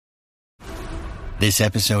This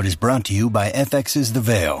episode is brought to you by FX's The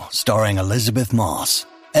Veil, starring Elizabeth Moss.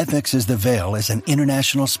 FX's The Veil is an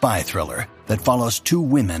international spy thriller that follows two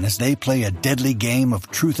women as they play a deadly game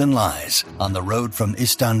of truth and lies on the road from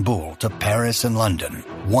Istanbul to Paris and London.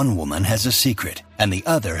 One woman has a secret, and the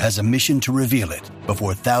other has a mission to reveal it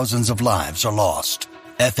before thousands of lives are lost.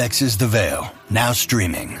 FX's The Veil, now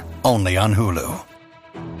streaming, only on Hulu.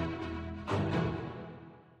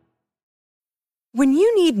 When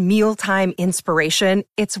you need mealtime inspiration,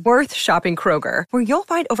 it's worth shopping Kroger, where you'll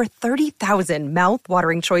find over 30,000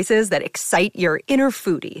 mouth-watering choices that excite your inner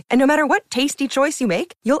foodie. And no matter what tasty choice you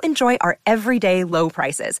make, you'll enjoy our everyday low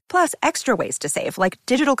prices, plus extra ways to save, like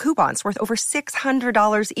digital coupons worth over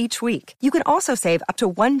 $600 each week. You can also save up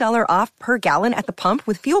to $1 off per gallon at the pump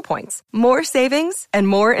with fuel points. More savings and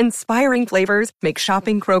more inspiring flavors make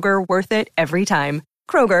shopping Kroger worth it every time.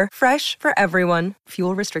 Kroger, fresh for everyone.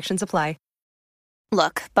 Fuel restrictions apply.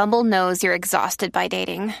 Look, Bumble knows you're exhausted by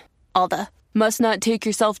dating. All the, must not take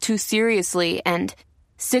yourself too seriously, and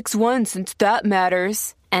 6'1" since that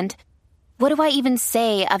matters, and what do I even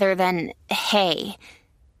say other than, hey?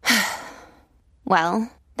 Well,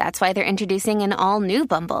 that's why they're introducing an all-new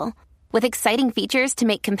Bumble, with exciting features to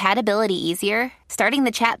make compatibility easier, starting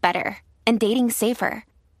the chat better, and dating safer.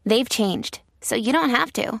 They've changed, so you don't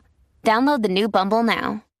have to. Download the new Bumble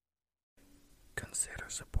now. Consider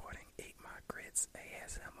supporting Eat My Grits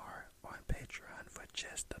ASMR on Patreon for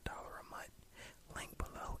just $1 a month. Link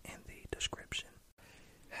below in the description.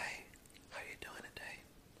 Hey, how you doing today?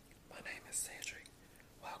 My name is Cedric.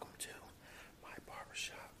 Welcome to my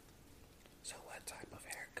barbershop. So what type of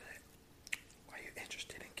haircut are you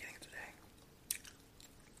interested in getting today?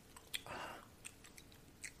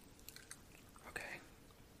 Okay.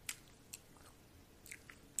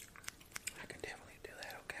 I can definitely do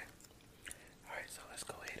that, okay? Alright, so let's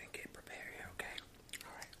go ahead and get prepared here, okay?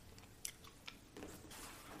 Alright.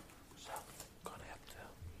 So, gonna have to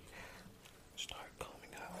start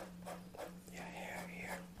combing out your hair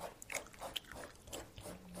here.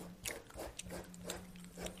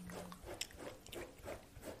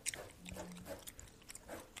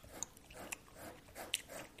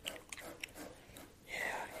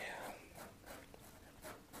 Yeah.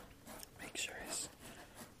 Make sure it's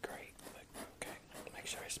great. Okay. Make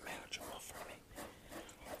sure it's manageable for me.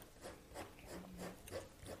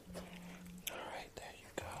 Alright, there you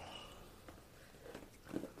go.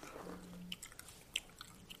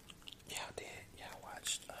 Yeah, I did. Yeah, I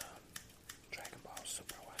watched Dragon Ball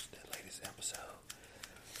Super. I watched the latest episode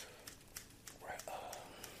where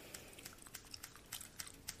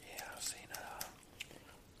I've seen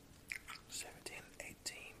 17 and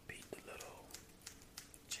 18 beat the little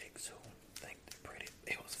chicks who think they're pretty.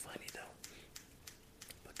 It was funny though,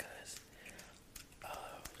 because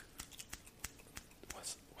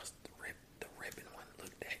what's the ribbon one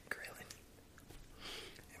looked at Krillin,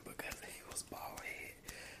 and because he was bald head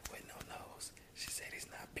with no nose, she said he's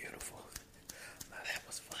not beautiful. Now that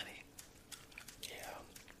was funny. Yeah,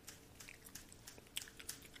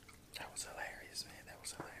 that was hilarious, man. That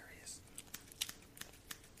was hilarious.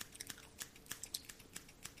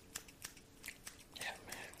 Yeah,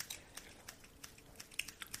 man.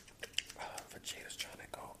 Vegeta's trying to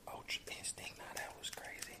go Ultra Instinct. Now that was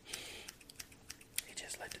crazy. He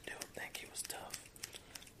just let the dude think he was tough.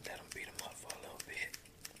 Let him beat him up for a little bit.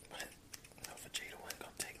 But, Vegeta wasn't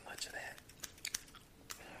gonna take much of that.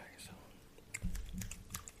 Alright, so.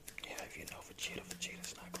 Yeah, if you know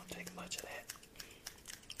Vegeta's not gonna take much of that.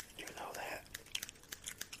 You know that.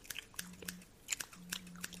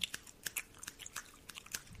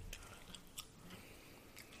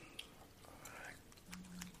 Alright.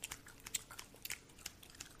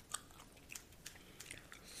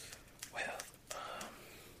 Well,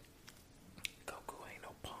 Goku ain't no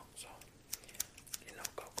punk, so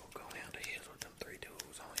Goku go down to his with them three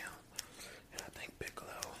dudes on him. And I think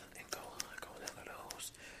Piccolo and Gohan go down to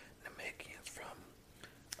those Namekians from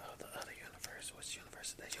the other universe. Which universe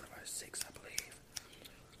is that? Universe 6, I believe.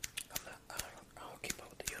 I don't keep up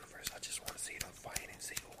with the universe. I just want to see them fight and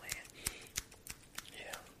see who win.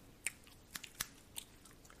 Yeah.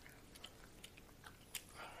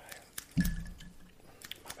 Alright.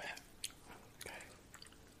 My bad. Okay.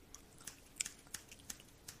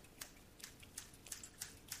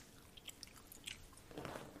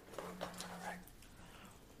 Alright.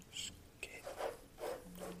 Just get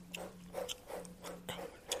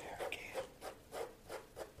combing the hair again.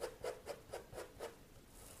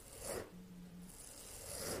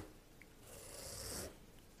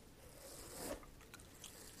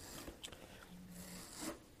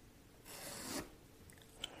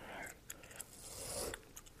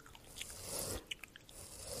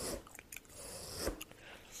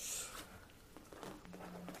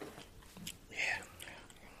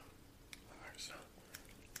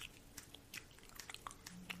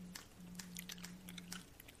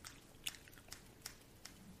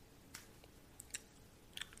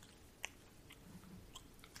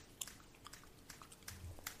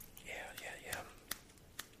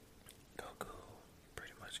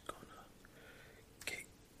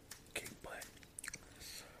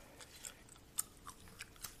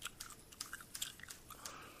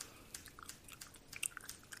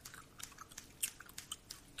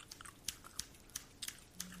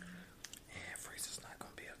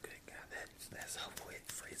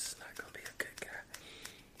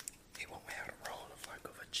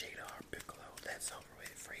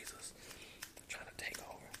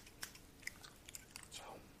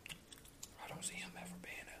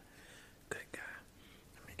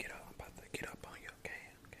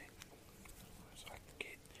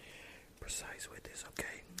 precise with this, okay?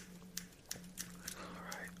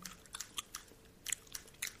 Alright.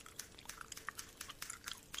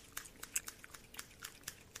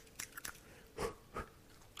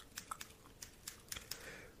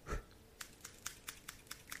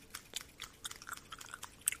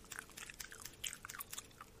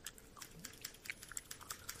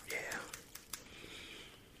 Yeah.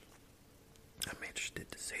 I'm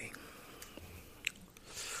interested to see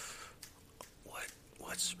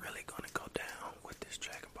what's really gonna go down with this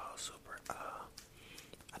Dragon Ball Super.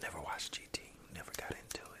 I never watched GT, never got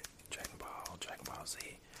into it. Dragon Ball Z,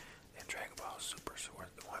 and Dragon Ball Super were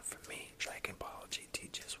the one for me. Dragon Ball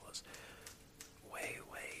GT just was way,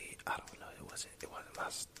 I don't know, it wasn't my,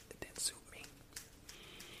 it didn't suit me.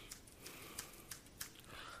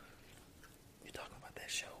 You talking about that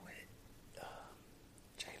show with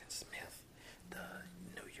Jaden Smith, the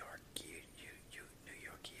New York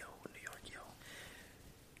Yo.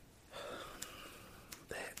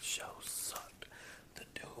 That show sucked. The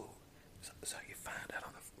dude, so you find out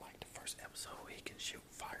on the first episode, he can shoot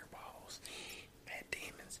fireballs at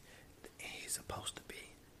demons. And he's supposed to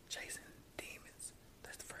be chasing demons.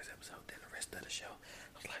 That's the first episode. Then the rest of the show,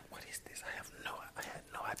 I was like, what is this? I had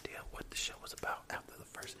no idea what the show was about. After the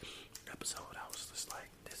first episode, I was just like,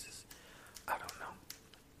 this is, I don't know.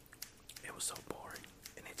 It was so boring,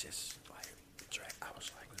 and it just I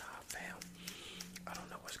was like, nah, fam.